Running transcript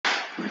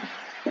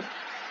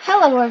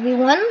Hello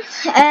everyone,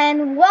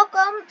 and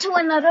welcome to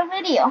another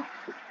video.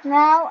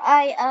 Now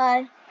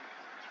I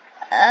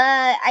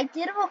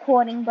did a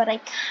recording, but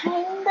I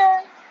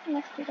kinda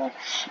messed it up.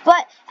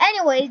 But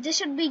anyway, this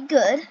should be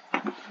good.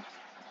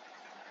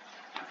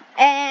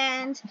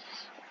 And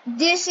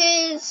this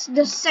is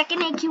the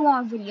second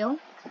AQR video.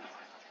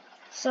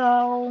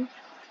 So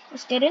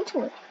let's get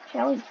into it,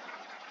 shall we?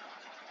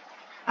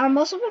 I'm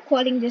also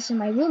recording this in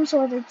my room,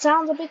 so if it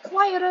sounds a bit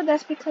quieter,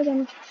 that's because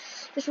I'm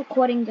just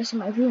recording this in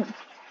my room.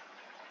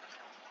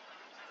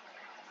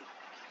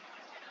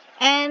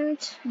 And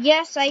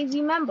yes, I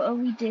remember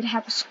we did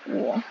have a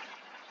school.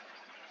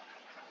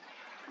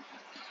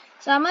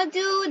 So I'm gonna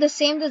do the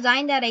same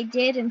design that I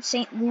did in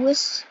St.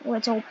 Louis, where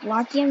it's all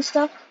blocky and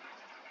stuff,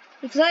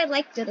 because I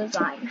like the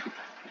design.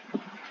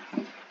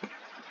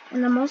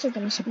 And I'm also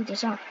gonna speed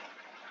this up.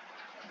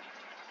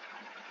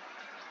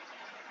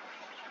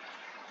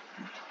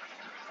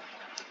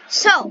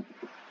 So,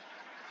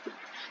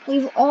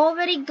 we've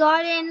already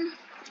gotten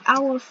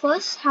our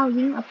first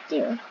housing up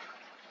there.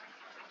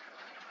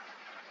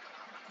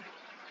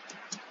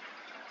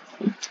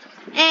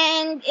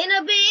 And in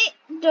a bit,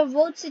 the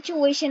road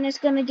situation is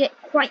gonna get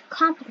quite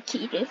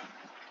complicated.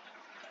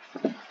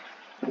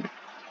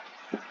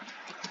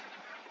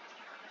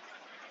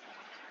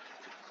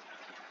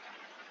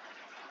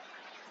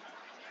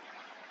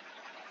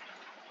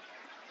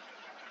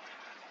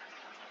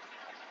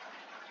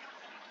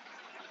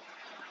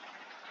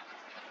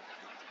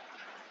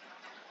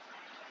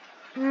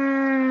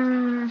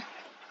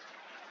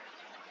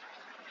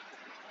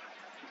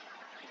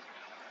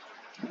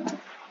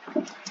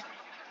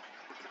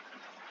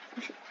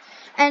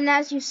 And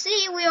as you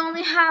see, we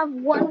only have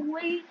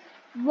one-way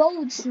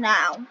roads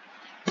now.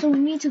 So we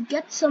need to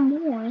get some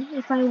more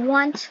if I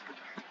want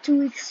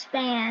to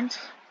expand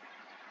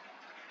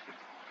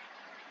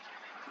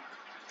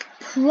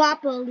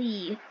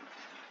properly.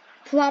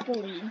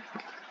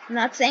 I'm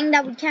not saying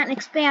that we can't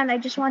expand, I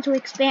just want to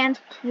expand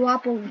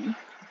properly.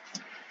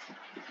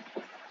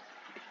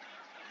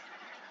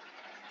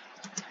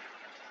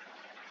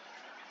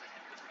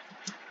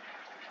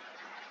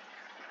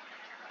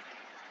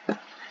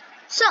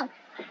 So,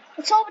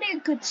 it's already a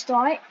good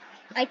start,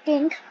 I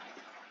think.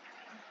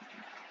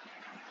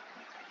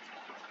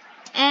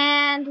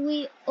 And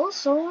we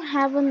also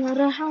have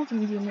another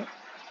housing unit,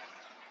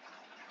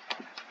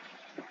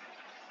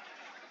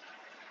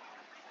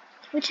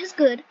 which is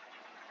good.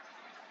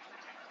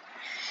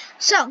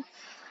 So,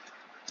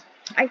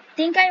 I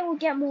think I will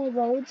get more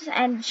roads,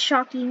 and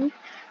shocking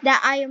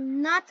that I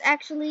am not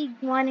actually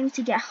wanting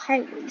to get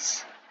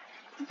highways,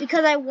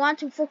 because I want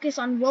to focus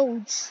on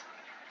roads,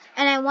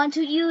 and I want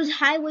to use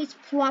highways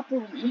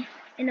properly,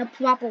 in a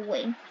proper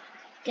way,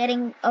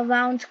 getting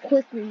around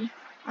quickly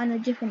on a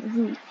different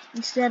route,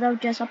 instead of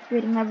just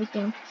upgrading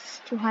everything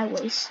to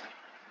highways.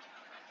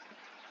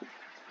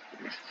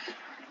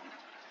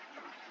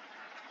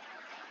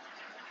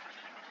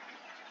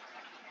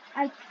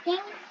 I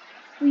think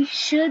we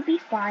should be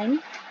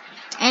fine.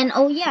 And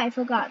oh yeah, I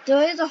forgot,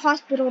 there is a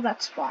hospital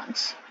that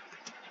spawns.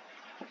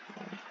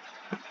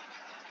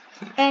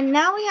 And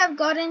now we have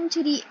gotten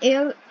to the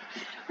area.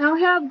 Now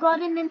we have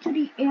gotten into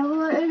the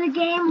area of the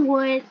game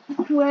where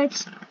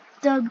it's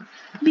the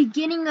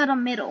beginning of the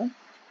middle.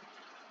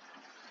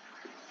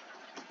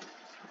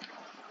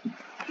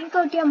 I think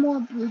I'll get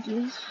more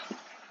bridges.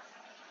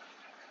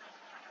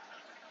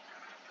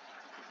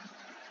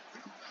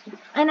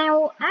 And I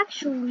will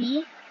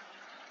actually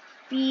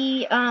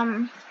be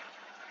I'll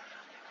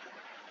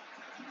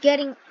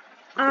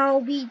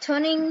be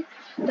turning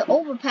the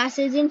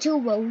overpasses into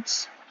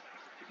roads,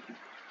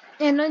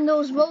 and then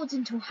those roads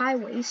into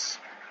highways.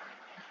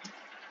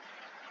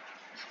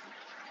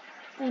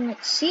 And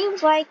it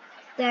seems like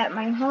that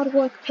my hard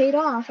work paid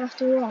off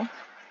after all.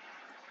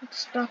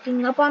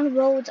 Stocking up on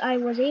roads, I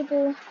am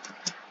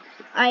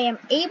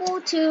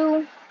able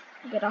to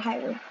get a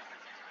highway.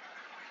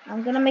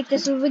 I'm gonna make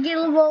this a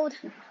regular road.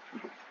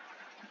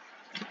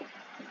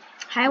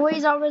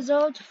 Highways are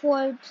reserved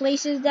for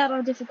places that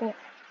are difficult.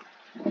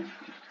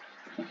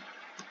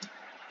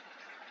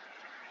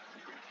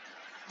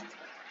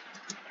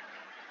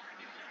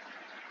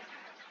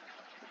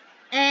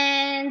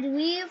 And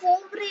we've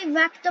already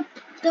racked up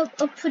a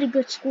pretty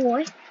good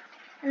score,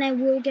 and I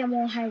will get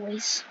more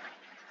highways.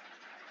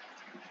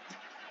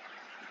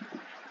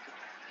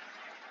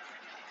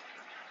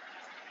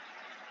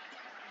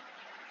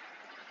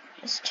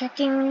 Just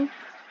checking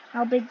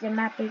how big the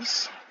map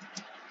is.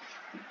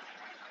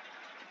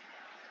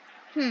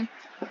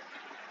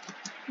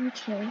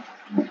 Okay.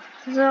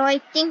 So I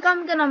think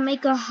I'm gonna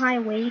make a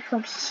highway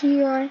from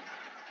here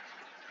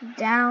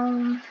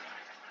down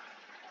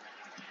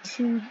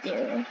to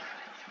there.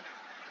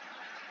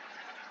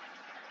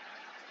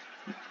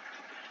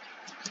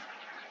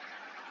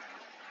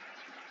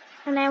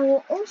 And I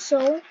will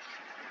also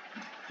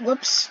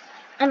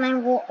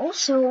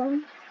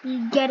be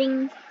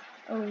getting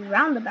a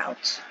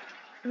roundabout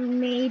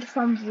made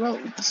from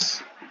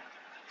roads.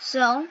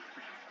 So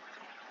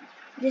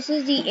this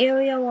is the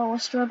area where we're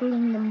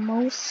struggling the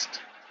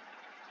most.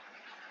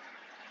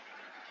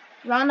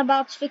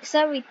 Roundabouts fix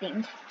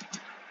everything.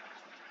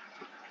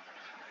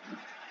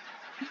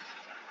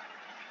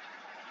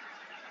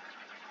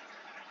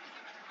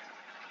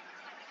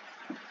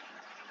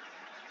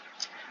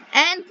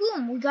 And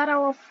boom, we got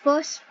our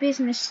first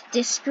business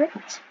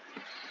district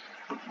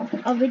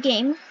of the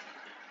game.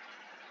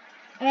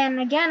 And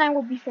again, I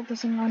will be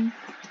focusing on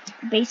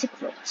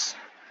basic roads.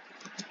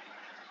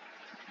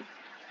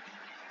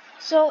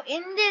 So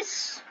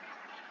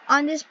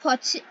on this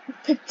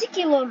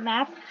particular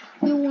map,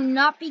 we will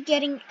not be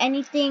getting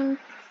anything.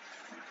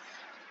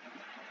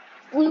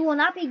 We will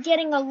not be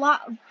getting a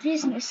lot of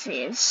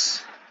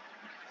businesses.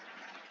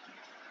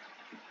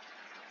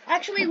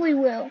 Actually, we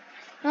will.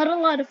 Not a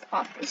lot of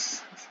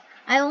office.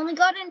 I only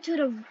got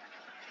into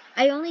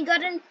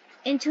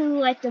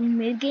like the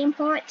mid game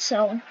part,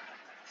 so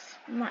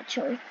I'm not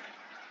sure.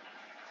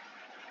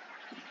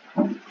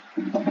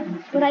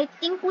 But I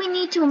think we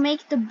need to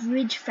make the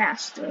bridge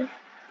faster.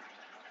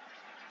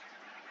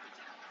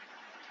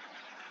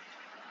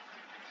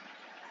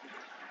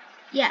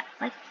 Yeah,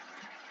 like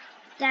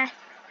that.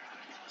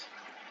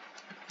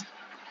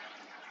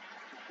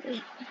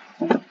 Wait.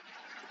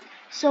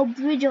 So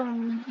bridge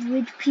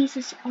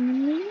pieces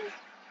only?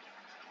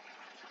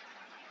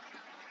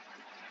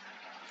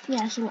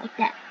 Yeah, so like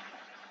that.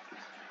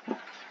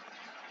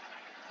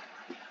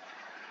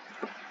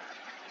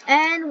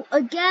 And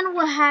again,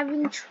 we're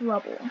having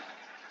trouble.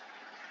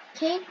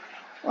 Okay,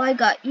 well, I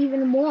got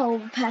even more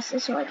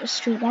overpasses, so I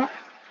just do that.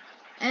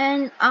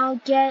 And I'll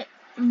get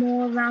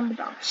more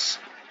roundabouts.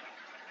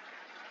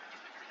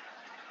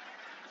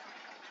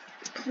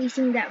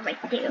 Placing that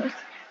right there.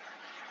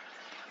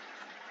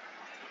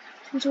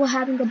 Since we're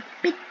having a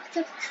bit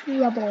of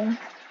trouble.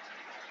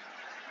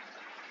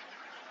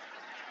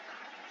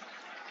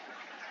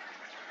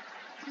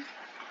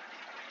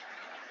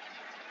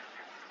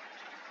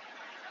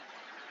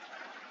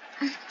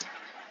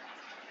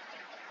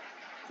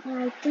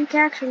 I think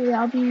actually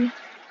I'll be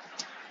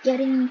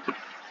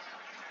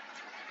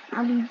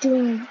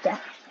doing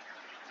that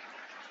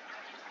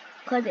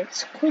because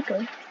it's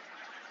quicker.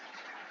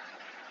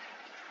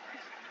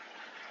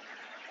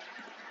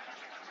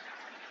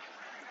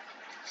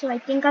 So I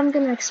think I'm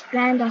gonna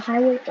expand the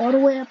highway all the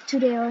way up to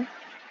there.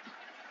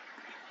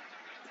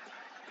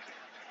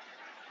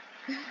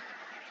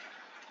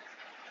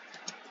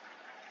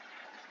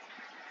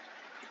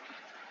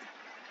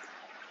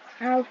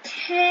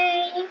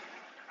 Okay,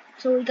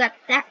 so we got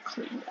that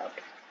cleaned up.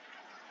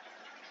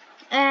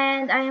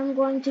 And I am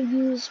going to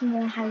use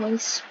more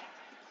highways.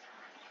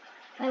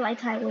 I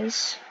like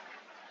highways.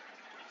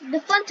 They're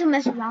fun to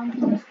mess around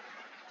with.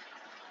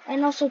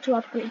 And also to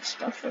upgrade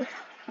stuff with.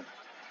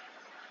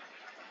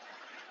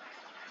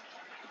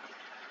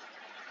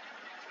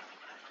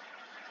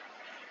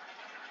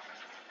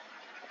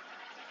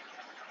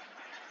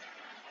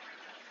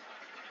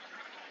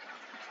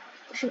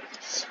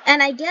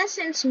 And I guess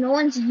since no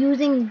one's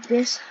using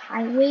this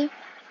highway,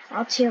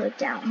 I'll tear it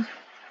down.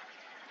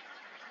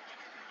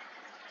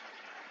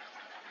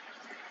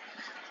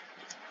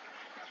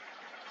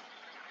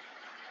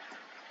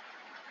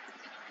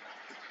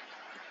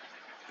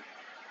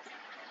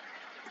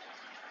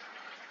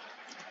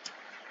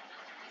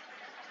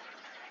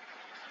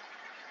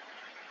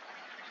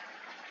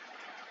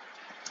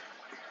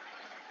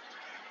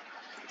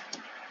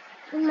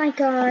 Oh my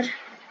god.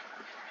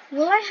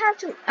 Will I have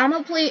to,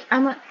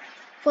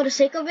 for the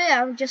sake of it,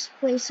 I'll just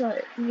place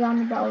a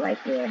roundabout right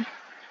there.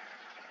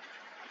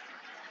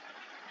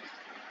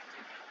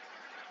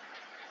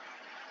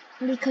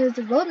 Because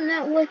the road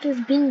network is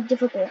being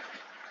difficult.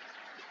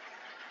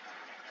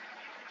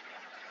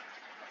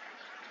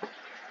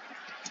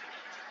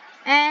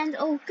 And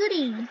oh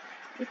goody,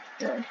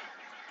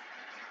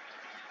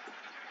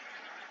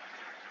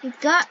 we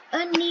got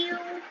a new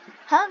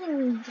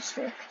housing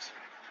district.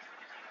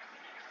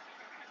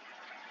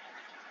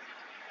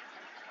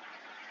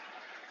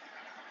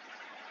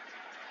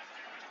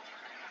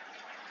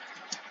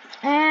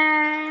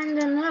 And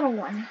another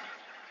one.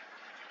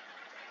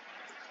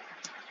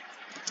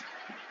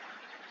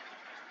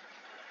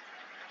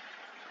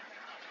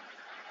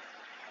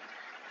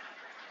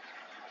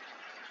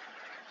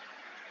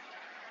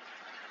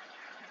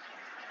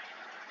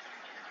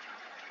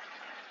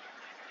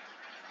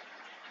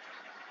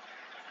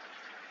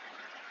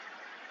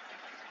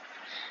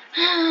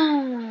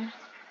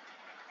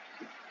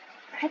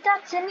 I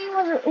thought sending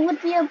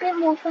would be a bit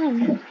more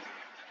fun.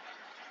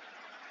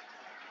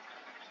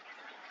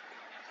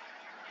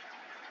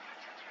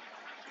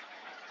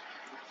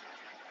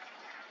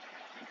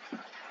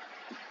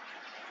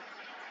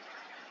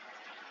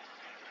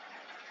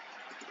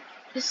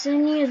 The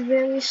sending is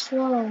very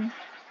slow.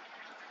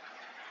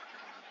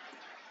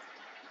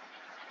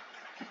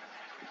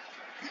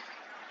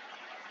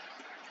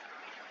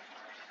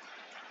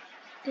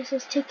 This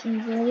is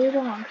taking very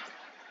long.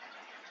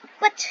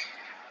 But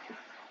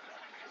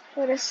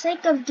for the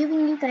sake of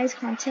giving you guys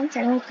content,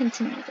 I will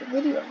continue the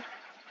video.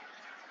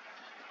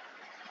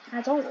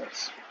 As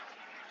always.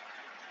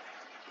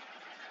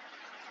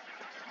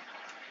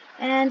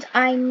 And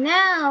I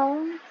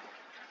now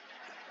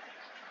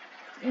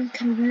and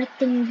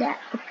connecting that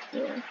up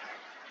there.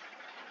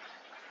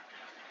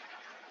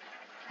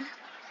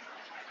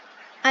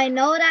 I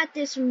know that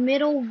this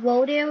middle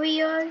road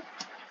area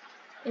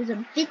is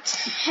a bit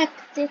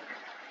hectic,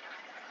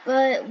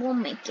 but we'll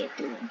make it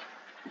do.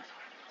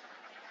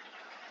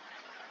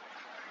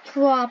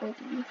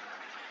 Probably.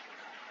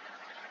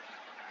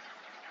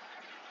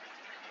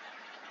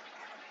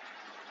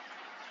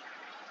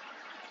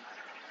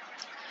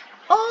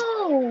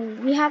 Oh,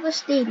 we have a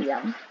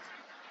stadium.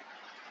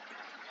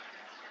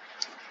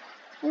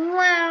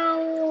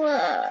 Well,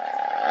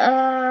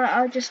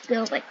 I'll just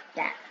build like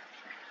that.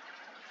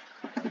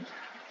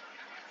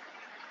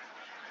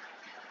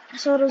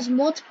 So there's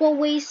multiple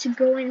ways to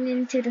go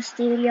into the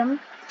stadium.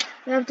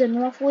 You have the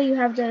north way, you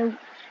have the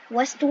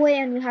west way,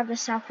 and you have the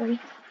south way.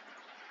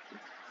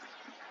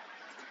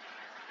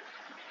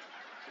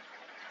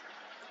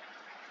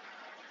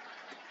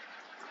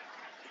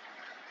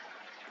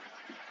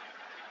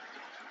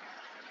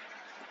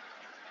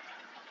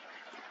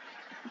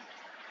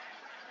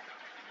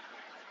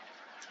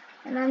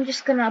 And I'm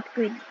just gonna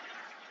upgrade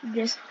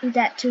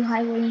that to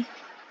highway,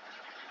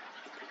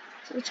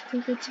 so it's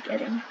quicker to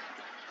get in.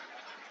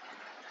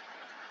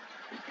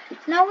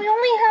 Now we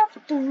only have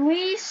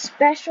three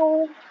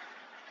special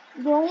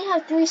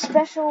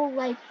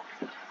like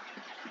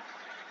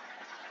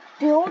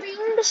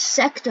building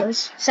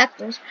sectors.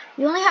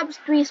 We only have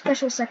three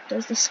special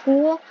sectors: the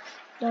school,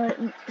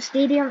 the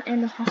stadium,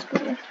 and the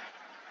hospital.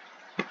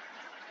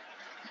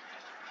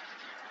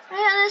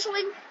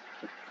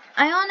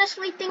 I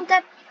honestly think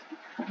that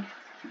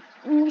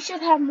we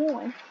should have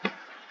more.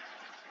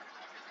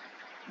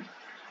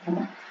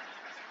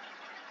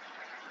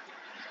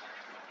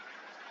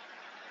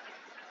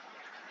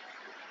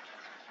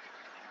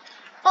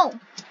 Oh,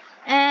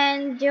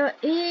 and there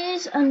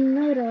is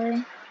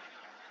another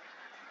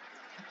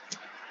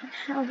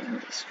housing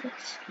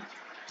district.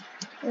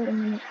 Wait a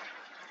minute.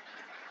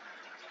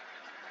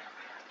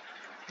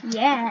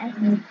 Yeah,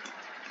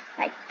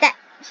 like that.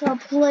 So I'll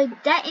plug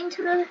that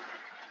into the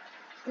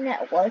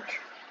network.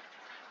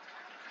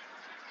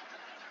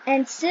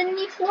 And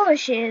Sydney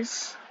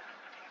flourishes.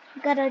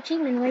 Got an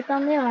achievement right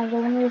down there. I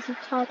don't know if you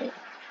caught it.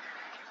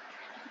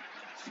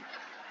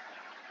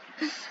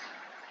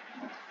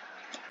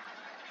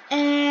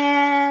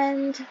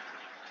 And I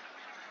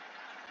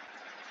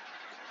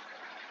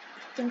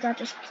think I'll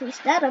just place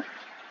that up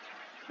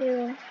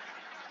here.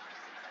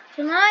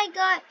 So now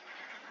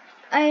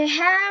I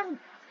have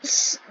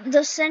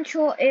the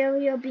central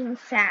area being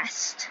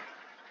fast.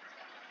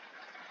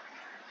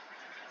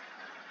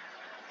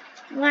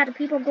 A lot of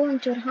people going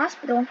to the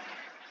hospital. I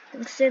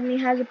think Sydney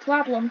has a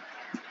problem.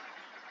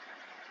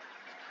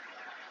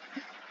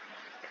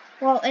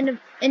 Well,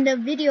 in the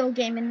video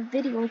game.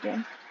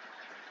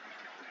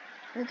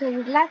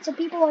 Because lots of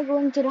people are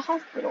going to the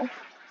hospital.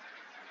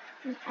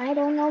 And I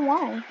don't know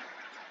why.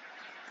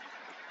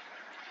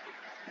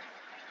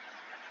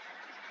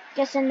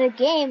 Guess in the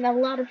game, a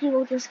lot of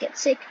people just get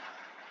sick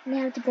and they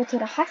have to go to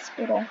the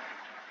hospital.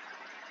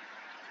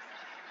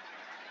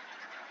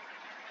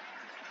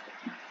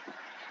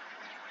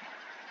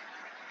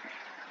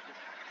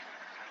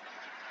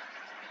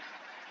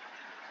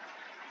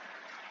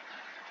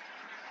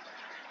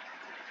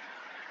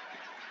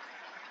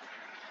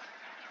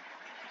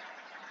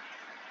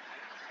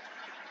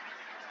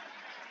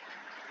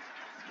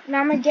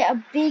 Now I'm gonna get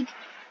a big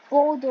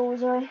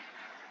bulldozer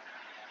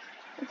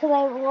because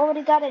I've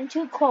already gotten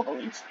 2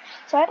 cobbles.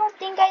 So I don't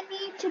think I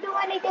need to do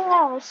anything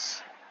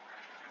else.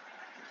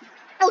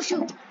 Oh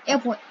shoot,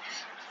 airport.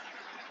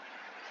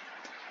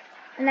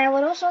 And I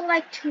would also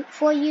like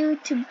for you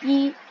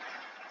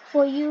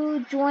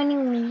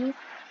joining me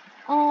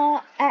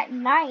at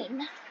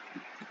 9.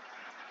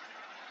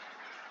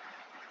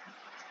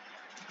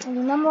 And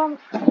remember,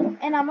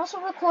 and I'm also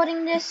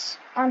recording this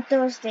on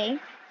Thursday,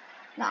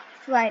 not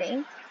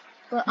Friday,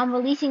 but I'm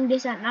releasing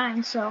this at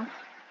 9, so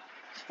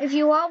if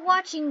you are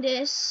watching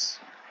this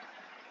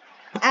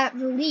at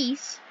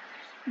release,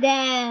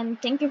 then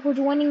thank you for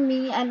joining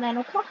me at 9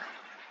 o'clock.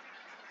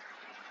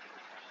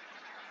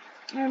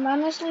 I'm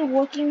honestly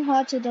working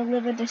hard to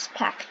deliver this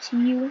pack to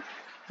you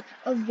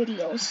of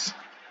videos.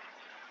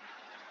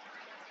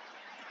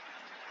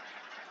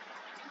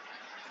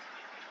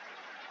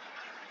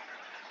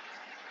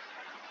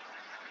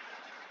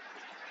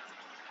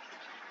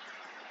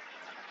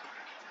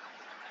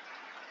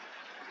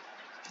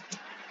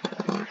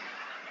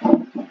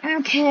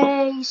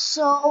 Okay,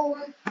 so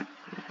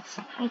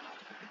I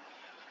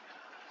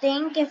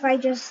think if I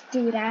just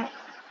do that,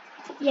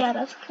 yeah,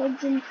 that's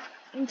plugged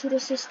into the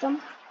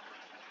system.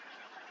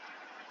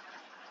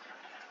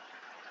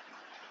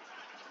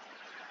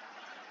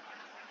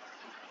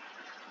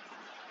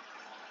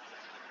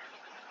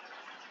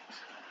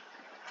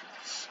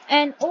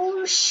 And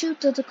oh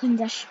shoot to the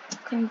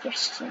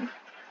congestion.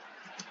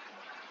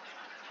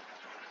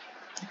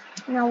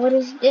 Now what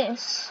is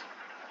this?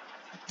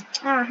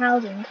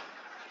 Housing.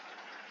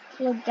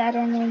 Plug that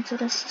into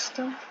the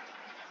system.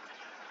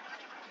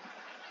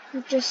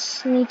 You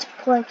just need to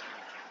plug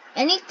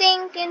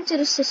anything into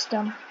the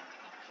system.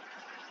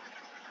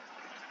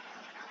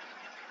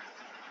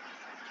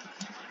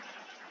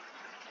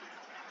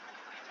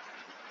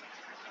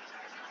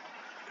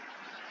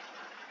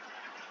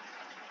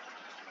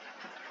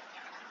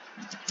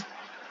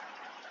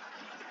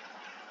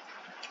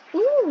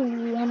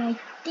 Ooh, and I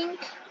think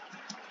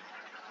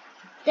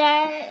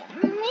that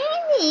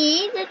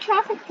maybe the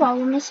traffic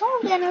problem is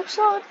solved, and if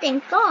so,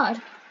 thank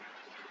God.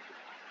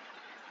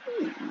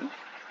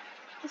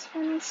 It's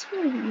running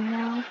smoothly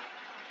now.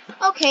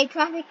 Okay,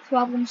 traffic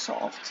problem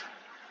solved.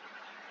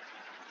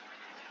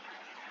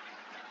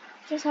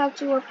 Just have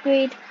to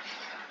upgrade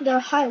the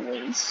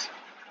highways.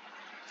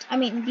 I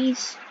mean,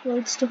 these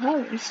roads to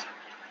highways.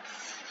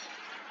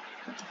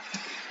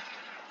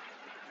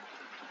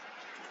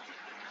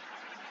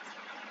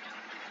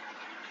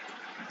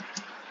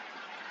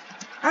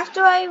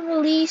 After I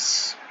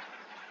release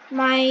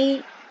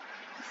my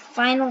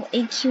final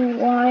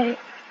AQR,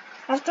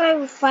 after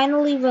I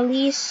finally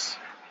release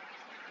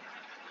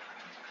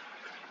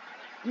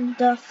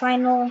the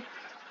final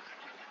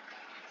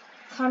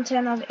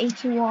content of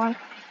AQR,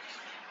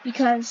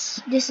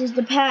 because this is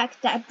the pack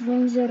that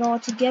brings it all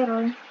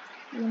together,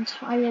 the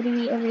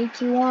entirety of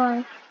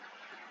AQR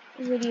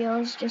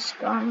videos just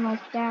gone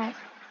like that.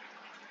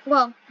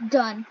 Well,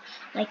 done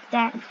like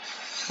that.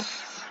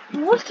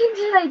 What game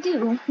did I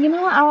do? You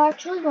know what? I'll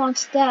actually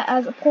launch that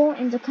as a poll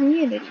in the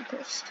community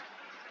post.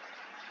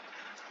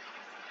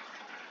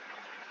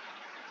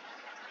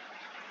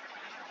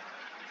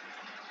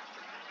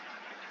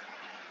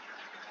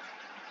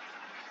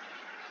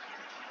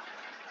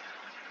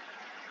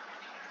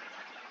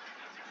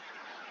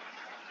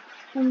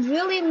 I'm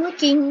really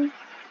looking.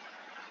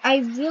 I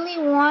really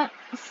want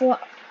for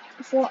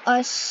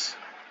us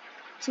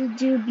to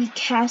do the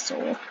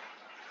castle.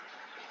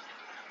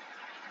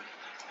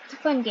 It's a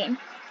fun game,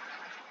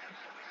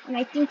 and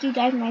I think you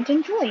guys might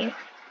enjoy it.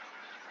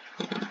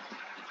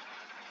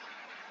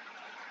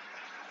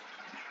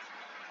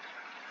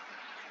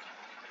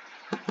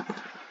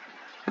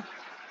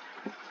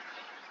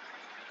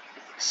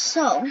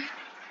 So,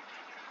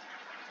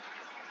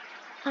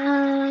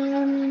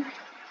 I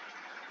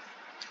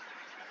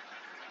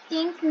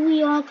think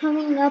we are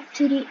coming up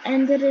to the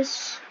end of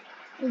this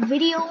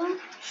video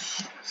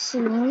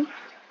soon,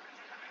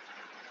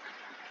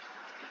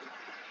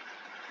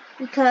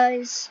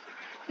 because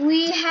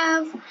we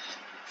have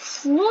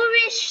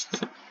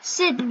flourished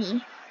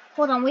Sydney.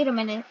 Hold on, wait a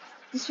minute.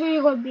 This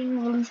video is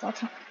being released all the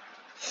time.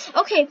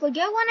 Okay,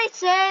 forget what I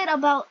said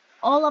about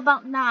all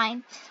about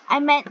 9. I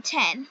meant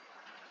 10.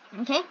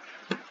 Okay?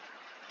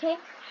 Okay?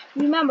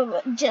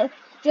 Remember,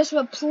 just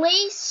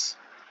replace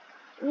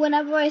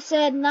whenever I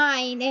said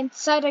 9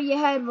 inside of your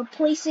head,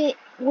 replace it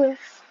with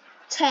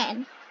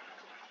 10.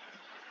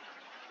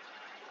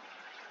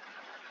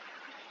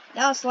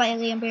 That was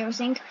slightly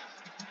embarrassing.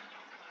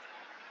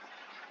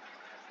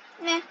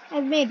 Nah,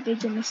 I've made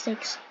bigger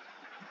mistakes.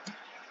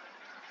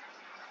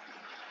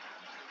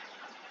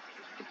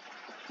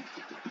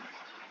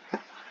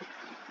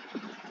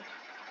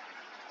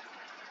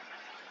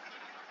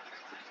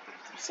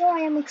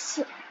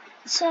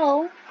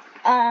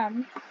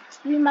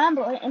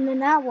 Remember, in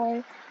an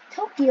hour,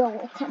 Tokyo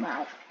will come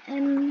out,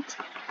 and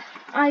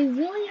I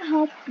really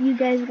hope you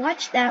guys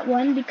watch that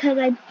one, because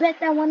I bet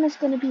that one is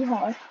going to be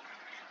hard.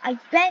 I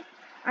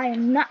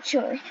am not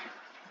sure.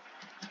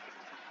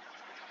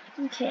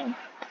 Okay,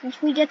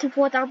 once we get to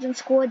 4,000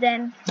 score,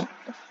 then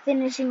we're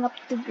finishing up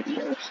the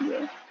video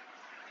here.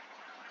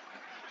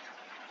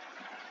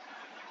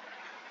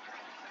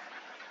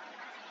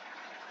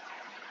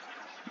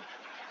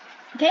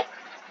 Okay?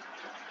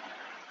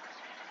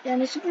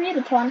 Then it's agreed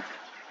upon.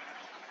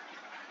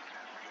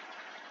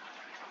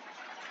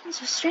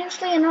 So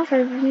strangely enough,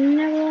 I've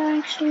never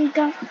actually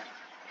got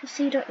to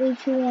see the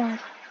AQR.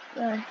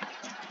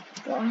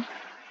 Well,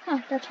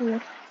 that's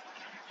weird.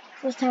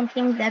 First time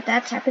thing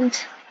that's happened.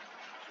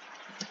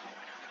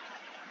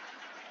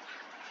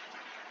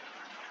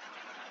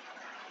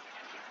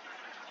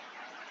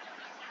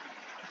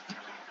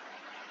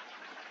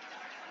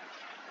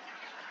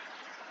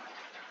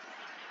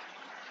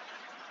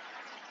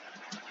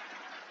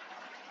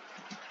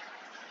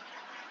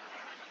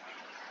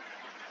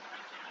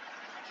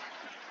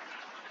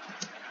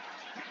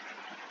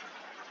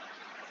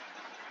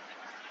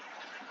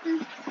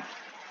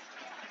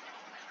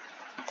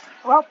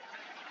 Well,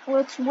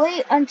 let's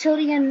wait until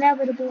the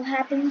inevitable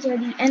happens, or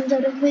the end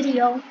of the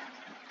video.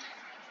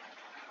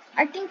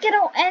 I think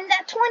it'll end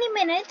at 20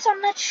 minutes,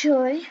 I'm not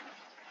sure.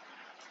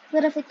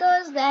 But if it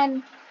does,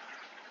 then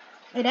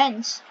it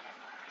ends.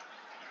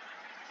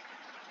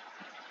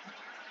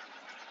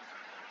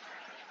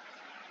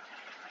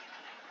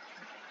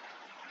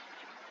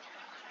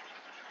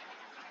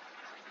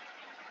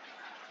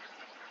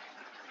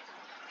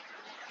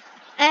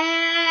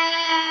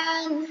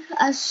 And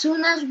as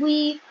soon as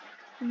we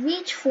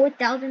reach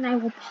 4,000, I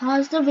will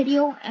pause the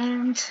video,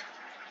 and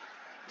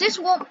this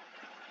won't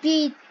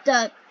be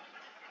the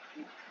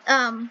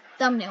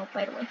thumbnail,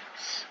 by the way,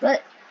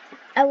 but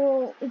I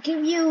will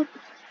give you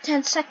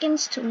 10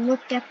 seconds to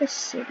look at the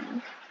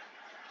city,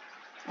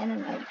 and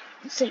then I'll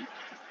say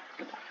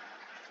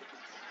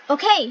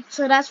okay.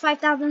 So that's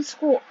 4,000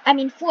 score.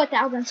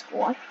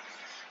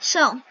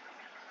 So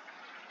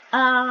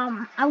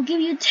I'll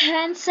give you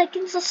 10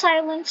 seconds of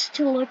silence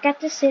to look at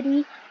the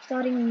city.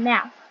 starting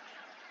now.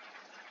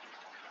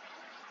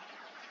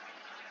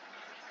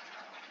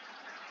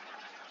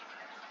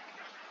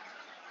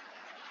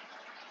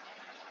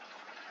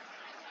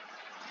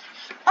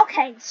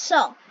 Okay,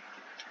 so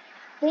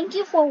thank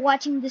you for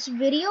watching this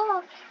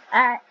video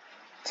at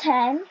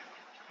 10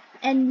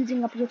 and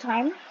using up your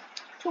time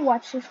to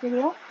watch this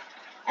video.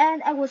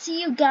 And I will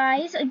see you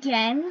guys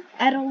again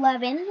at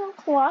 11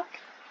 o'clock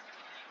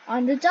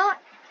on the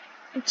dot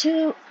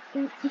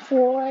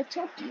for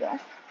Tokyo.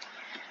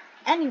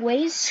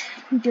 Anyways,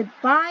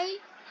 goodbye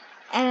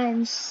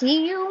and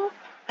see you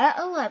at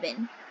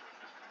 11.